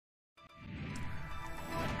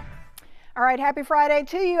All right, happy Friday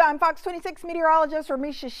to you. I'm Fox 26 meteorologist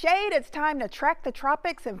Ramisha Shade. It's time to track the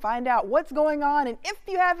tropics and find out what's going on and if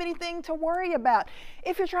you have anything to worry about.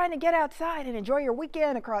 If you're trying to get outside and enjoy your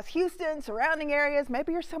weekend across Houston, surrounding areas,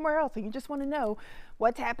 maybe you're somewhere else and you just want to know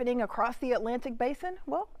what's happening across the Atlantic basin,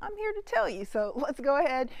 well, I'm here to tell you. So let's go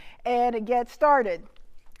ahead and get started.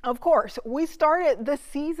 Of course, we started the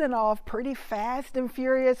season off pretty fast and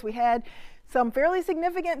furious. We had some fairly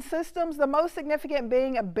significant systems, the most significant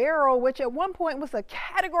being a Beryl, which at one point was a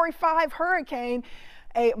Category 5 hurricane,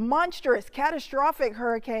 a monstrous, catastrophic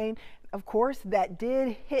hurricane. Of course, that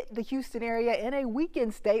did hit the Houston area in a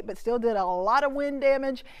weakened state, but still did a lot of wind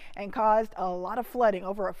damage and caused a lot of flooding,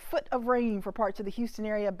 over a foot of rain for parts of the Houston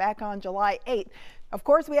area back on July 8th. Of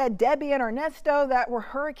course, we had Debbie and Ernesto that were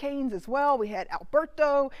hurricanes as well. We had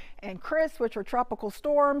Alberto and Chris, which were tropical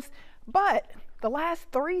storms, but the last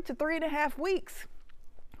 3 to 3.5 weeks,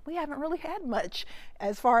 we haven't really had much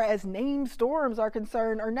as far as named storms are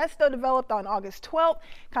concerned. Ernesto developed on August 12th,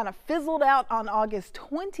 kind of fizzled out on August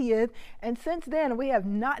 20th, and since then we have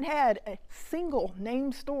not had a single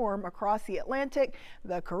named storm across the Atlantic,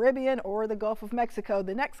 the Caribbean, or the Gulf of Mexico.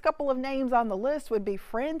 The next couple of names on the list would be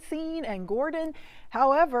Francine and Gordon.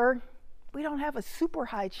 However, we don't have a super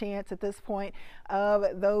high chance at this point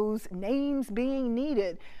of those names being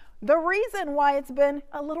needed. The reason why it's been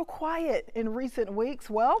a little quiet in recent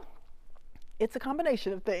weeks, well, it's a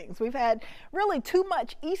combination of things. We've had really too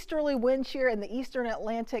much easterly wind shear in the eastern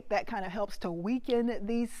Atlantic that kind of helps to weaken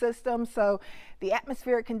these systems. So the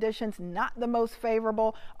atmospheric conditions not the most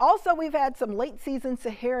favorable. Also, we've had some late season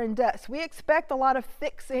Saharan dust. We expect a lot of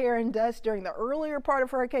thick Saharan dust during the earlier part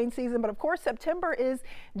of hurricane season, but of course September is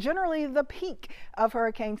generally the peak of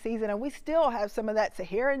hurricane season, and we still have some of that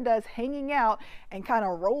Saharan dust hanging out and kind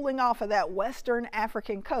of rolling off of that western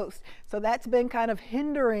African coast. So that's been kind of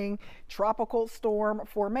hindering tropical storm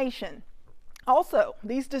formation. Also,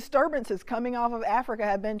 these disturbances coming off of Africa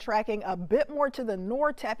have been tracking a bit more to the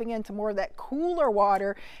north, tapping into more of that cooler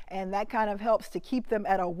water, and that kind of helps to keep them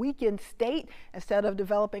at a weakened state instead of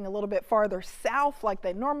developing a little bit farther south like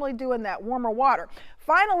they normally do in that warmer water.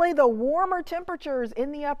 Finally, the warmer temperatures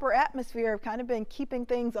in the upper atmosphere have kind of been keeping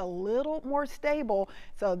things a little more stable,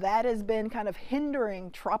 so that has been kind of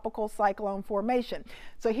hindering tropical cyclone formation.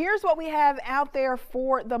 So here's what we have out there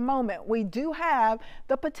for the moment. We do have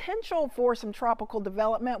the potential for some tropical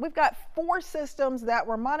development. We've got 4 systems that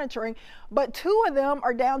we're monitoring, but 2 of them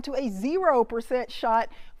are down to a 0% shot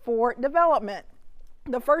for development.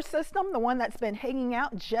 The first system, the one that's been hanging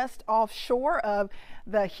out just offshore of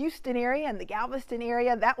the Houston area and the Galveston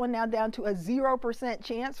area, that one now down to a 0%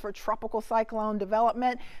 chance for tropical cyclone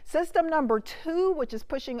development. System number 2, which is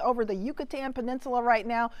pushing over the Yucatan Peninsula right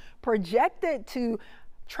now, projected to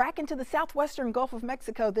track into the southwestern Gulf of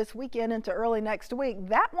Mexico this weekend into early next week.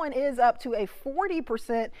 That one is up to a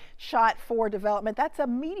 40% shot for development. That's a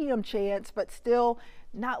medium chance, but still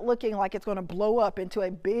not looking like it's going to blow up into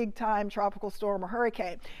a big time tropical storm or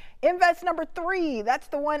hurricane. Invest number 3, that's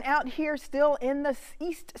the one out here still in the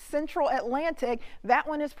east central Atlantic. That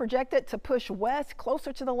one is projected to push west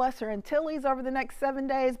closer to the Lesser Antilles over the next 7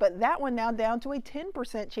 days, but that one now down to a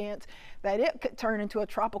 10% chance that it could turn into a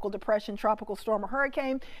tropical depression, tropical storm or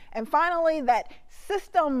hurricane. And finally, that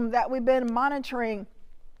system that we've been monitoring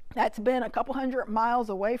that's been a couple hundred miles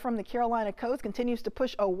away from the Carolina coast continues to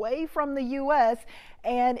push away from the U.S.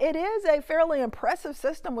 and it is a fairly impressive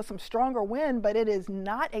system with some stronger wind, but it is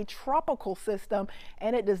not a tropical system,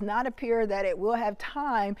 and it does not appear that it will have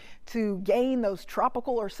time to gain those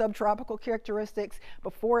tropical or subtropical characteristics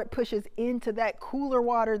before it pushes into that cooler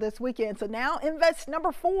water this weekend. So now invest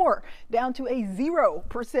number 4 down to a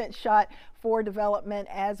 0% shot for development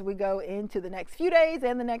as we go into the next few days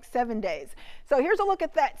and the next 7 days. So here's a look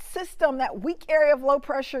at that system, that weak area of low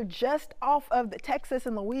pressure just off of the Texas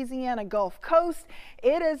and Louisiana Gulf Coast.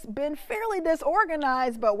 It has been fairly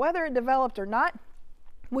disorganized, but whether it developed or not,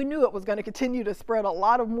 we knew it was going to continue to spread a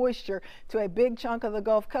lot of moisture to a big chunk of the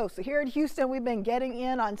Gulf Coast. So here in Houston, we've been getting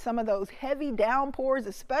in on some of those heavy downpours,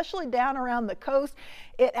 especially down around the coast.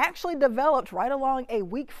 It actually developed right along a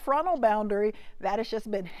weak frontal boundary that has just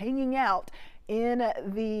been hanging out in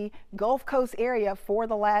the Gulf Coast area for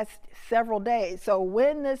the last several days. So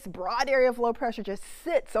when this broad area of low pressure just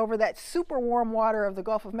sits over that super warm water of the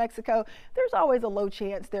Gulf of Mexico, there's always a low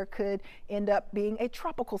chance there could end up being a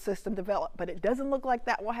tropical system developed. But it doesn't look like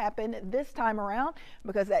that will happen this time around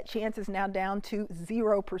because that chance is now down to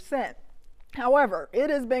 0%. However, it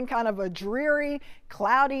has been kind of a dreary,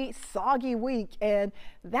 cloudy, soggy week, and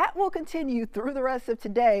that will continue through the rest of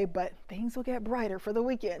today, but things will get brighter for the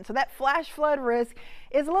weekend. So that flash flood risk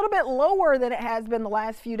is a little bit lower than it has been the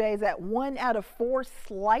last few days at 1 out of 4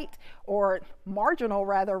 slight or marginal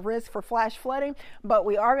rather risk for flash flooding, but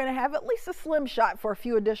we are going to have at least a slim shot for a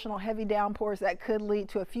few additional heavy downpours that could lead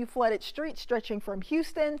to a few flooded streets stretching from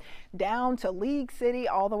Houston down to League City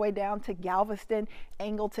all the way down to Galveston,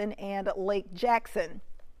 Angleton, and Lake Jackson.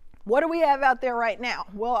 What do we have out there right now?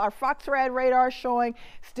 Well, our FoxRad radar is showing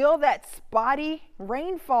still that spotty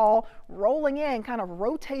rainfall rolling in, kind of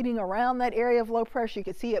rotating around that area of low pressure. You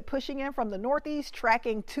can see it pushing in from the northeast,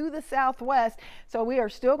 tracking to the southwest. So we are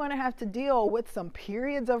still going to have to deal with some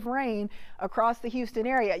periods of rain across the Houston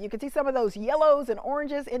area. You can see some of those yellows and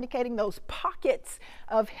oranges indicating those pockets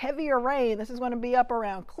of heavier rain. This is going to be up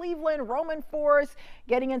around Cleveland, Roman Forest,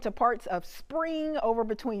 getting into parts of Spring, over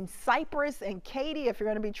between Cypress and Katy. If you're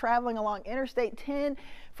going to be traveling along Interstate 10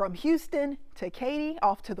 from Houston to Katy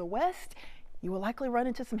off to the west, you will likely run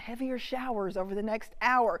into some heavier showers over the next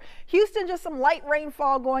hour. Houston, just some light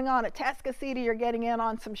rainfall going on. At Tascasita, you're getting in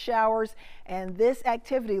on some showers, and this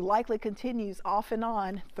activity likely continues off and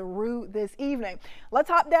on through this evening.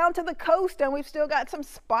 Let's hop down to the coast, and we've still got some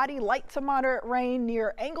spotty light to moderate rain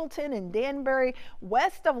near Angleton and Danbury,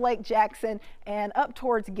 west of Lake Jackson, and up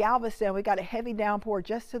towards Galveston. We got a heavy downpour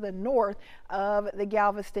just to the north of the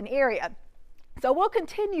Galveston area. So we'll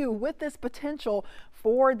continue with this potential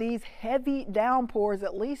for these heavy downpours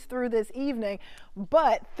at least through this evening,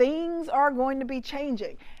 but things are going to be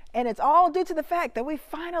changing. And it's all due to the fact that we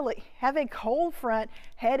finally have a cold front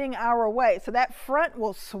heading our way. So that front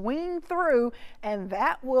will swing through, and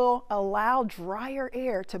that will allow drier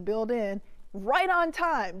air to build in right on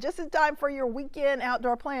time, just in time for your weekend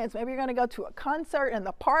outdoor plans. Maybe you're going to go to a concert in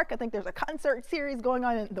the park. I think there's a concert series going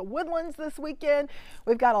on in the Woodlands this weekend.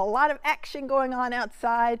 We've got a lot of action going on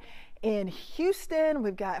outside in Houston.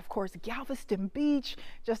 We've got, of course, Galveston Beach.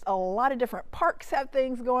 Just a lot of different parks have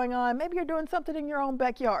things going on. Maybe you're doing something in your own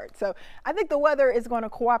backyard. So I think the weather is going to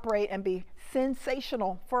cooperate and be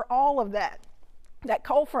sensational for all of that. That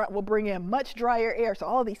cold front will bring in much drier air, so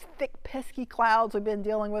all of these thick, pesky clouds we've been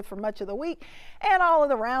dealing with for much of the week, and all of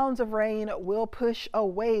the rounds of rain will push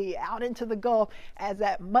away out into the Gulf as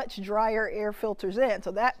that much drier air filters in.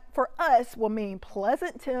 So that, for us, will mean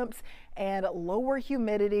pleasant temps and lower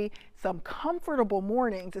humidity, some comfortable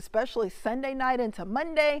mornings, especially Sunday night into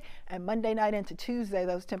Monday and Monday night into Tuesday.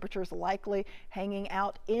 Those temperatures likely hanging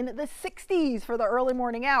out in the 60s for the early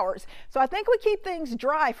morning hours. So I think we keep things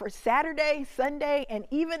dry for Saturday, Sunday, and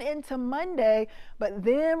even into Monday, but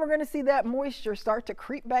then we're going to see that moisture start to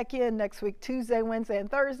creep back in next week, Tuesday, Wednesday,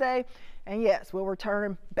 and Thursday. And yes, we'll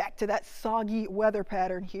return back to that soggy weather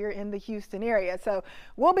pattern here in the Houston area. So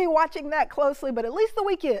we'll be watching that closely, but at least the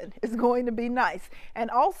weekend is going to be nice.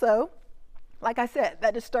 And also, like I said,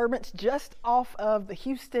 that disturbance just off of the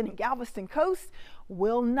Houston and Galveston coast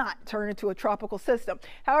will not turn into a tropical system.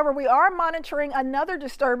 However, we are monitoring another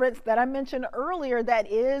disturbance that I mentioned earlier that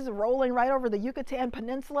is rolling right over the Yucatan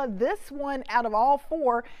Peninsula. This one out of all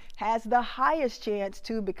four has the highest chance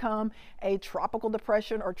to become a tropical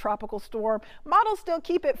depression or tropical storm. Models still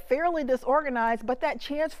keep it fairly disorganized, but that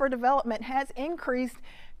chance for development has increased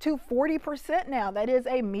to 40% now. That is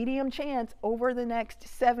a medium chance over the next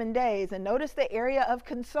 7 days. And notice the area of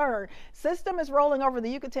concern. System is rolling over the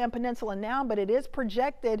Yucatan Peninsula now, but it is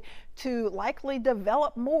projected to likely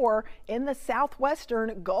develop more in the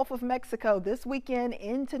southwestern Gulf of Mexico this weekend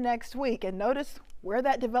into next week. And notice where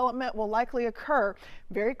that development will likely occur,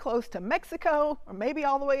 very close to Mexico, or maybe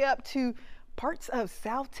all the way up to parts of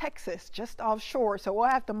South Texas just offshore. So we'll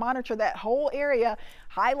have to monitor that whole area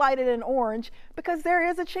highlighted in orange, because there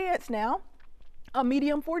is a chance now, a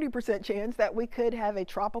medium 40% chance, that we could have a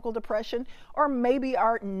tropical depression or maybe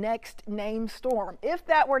our next named storm. If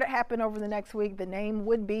that were to happen over the next week, the name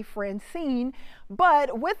would be Francine.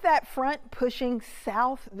 But with that front pushing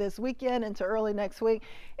south this weekend into early next week,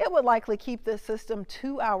 it would likely keep this system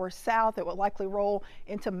 2 hours south. It would likely roll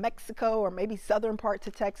into Mexico or maybe southern parts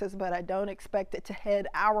of Texas, but I don't expect it to head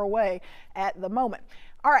our way at the moment.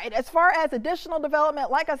 All right, as far as additional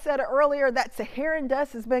development, like I said earlier, that Saharan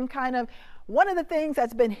dust has been kind of one of the things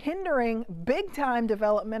that's been hindering big time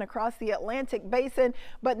development across the Atlantic basin.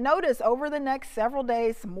 But notice over the next several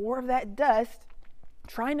days, more of that dust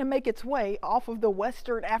trying to make its way off of the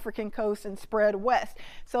western African coast and spread west.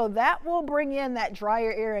 So that will bring in that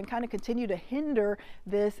drier air and kind of continue to hinder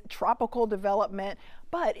this tropical development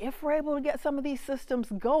But if we're able to get some of these systems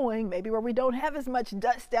going, maybe where we don't have as much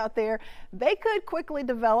dust out there, they could quickly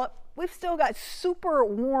develop. We've still got super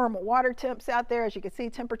warm water temps out there. As you can see,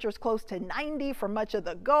 temperatures close to 90 for much of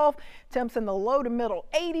the Gulf, temps in the low to middle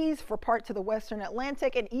 80s for parts of the Western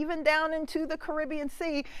Atlantic, and even down into the Caribbean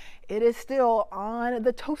Sea. It is still on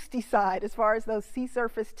the toasty side as far as those sea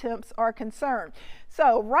surface temps are concerned.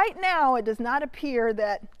 So right now, it does not appear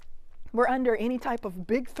that we're under any type of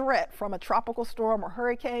big threat from a tropical storm or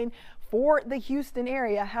hurricane for the Houston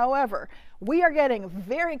area. However, we are getting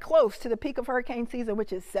very close to the peak of hurricane season,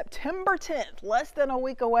 which is September 10th, less than a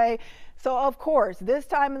week away. So of course, this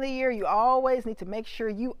time of the year, you always need to make sure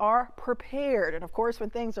you are prepared. And of course, when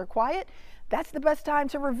things are quiet, that's the best time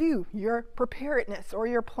to review your preparedness or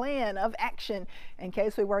your plan of action in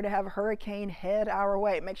case we were to have a hurricane head our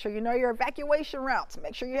way. Make sure you know your evacuation routes.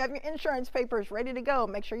 Make sure you have your insurance papers ready to go.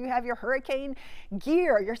 Make sure you have your hurricane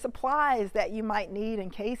gear, your supplies that you might need in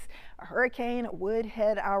case a hurricane would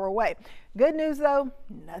head our way. Good news though,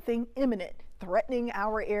 nothing imminent threatening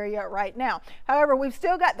our area right now. However, we've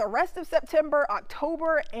still got the rest of September,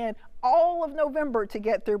 October, and all of November to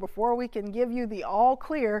get through before we can give you the all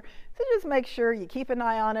clear. So just make sure you keep an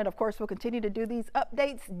eye on it. Of course, we'll continue to do these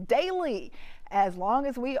updates daily as long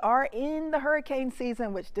as we are in the hurricane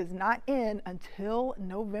season, which does not end until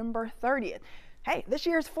November 30th. Hey, this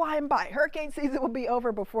year's flying by. Hurricane season will be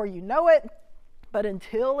over before you know it. But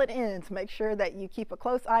until it ends, make sure that you keep a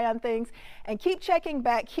close eye on things and keep checking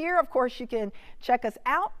back here. Of course, you can check us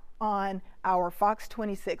out on our Fox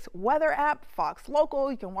 26 weather app, Fox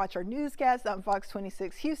Local. You can watch our newscasts on Fox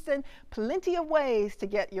 26 Houston. Plenty of ways to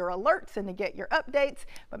get your alerts and to get your updates,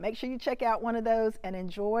 but make sure you check out one of those and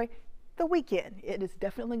enjoy the weekend. It is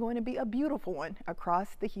definitely going to be a beautiful one across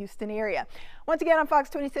the Houston area. Once again, I'm Fox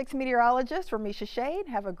 26 meteorologist Ramisha Shade.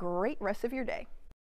 Have a great rest of your day.